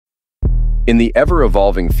In the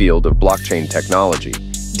ever-evolving field of blockchain technology,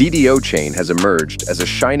 DDO Chain has emerged as a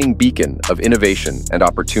shining beacon of innovation and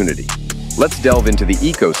opportunity. Let's delve into the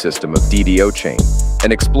ecosystem of DDO Chain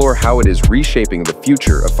and explore how it is reshaping the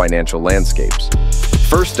future of financial landscapes.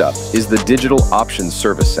 First up is the Digital Options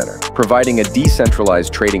Service Center, providing a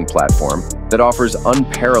decentralized trading platform that offers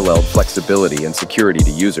unparalleled flexibility and security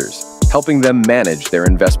to users, helping them manage their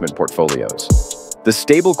investment portfolios. The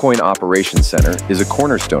Stablecoin Operation Center is a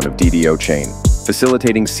cornerstone of DDO Chain,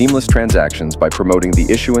 facilitating seamless transactions by promoting the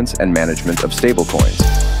issuance and management of stablecoins,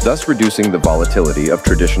 thus reducing the volatility of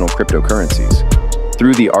traditional cryptocurrencies.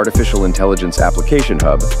 Through the Artificial Intelligence Application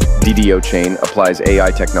Hub, DDO Chain applies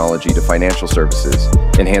AI technology to financial services,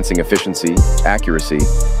 enhancing efficiency, accuracy,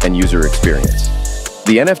 and user experience.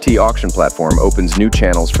 The NFT auction platform opens new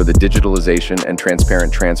channels for the digitalization and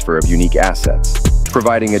transparent transfer of unique assets,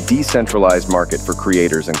 providing a decentralized market for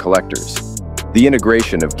creators and collectors. The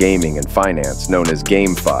integration of gaming and finance, known as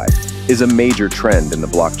GameFi, is a major trend in the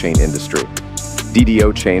blockchain industry.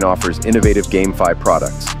 DDO Chain offers innovative GameFi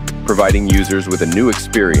products, providing users with a new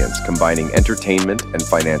experience combining entertainment and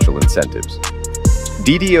financial incentives.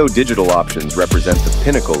 DDO Digital Options represent the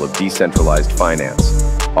pinnacle of decentralized finance,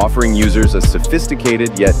 offering users a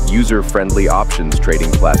sophisticated yet user-friendly options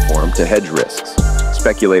trading platform to hedge risks,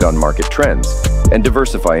 speculate on market trends, and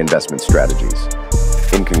diversify investment strategies.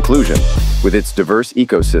 In conclusion, with its diverse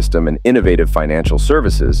ecosystem and innovative financial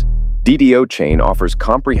services, DDO Chain offers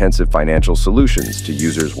comprehensive financial solutions to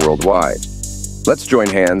users worldwide. Let's join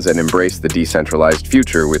hands and embrace the decentralized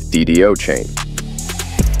future with DDO Chain.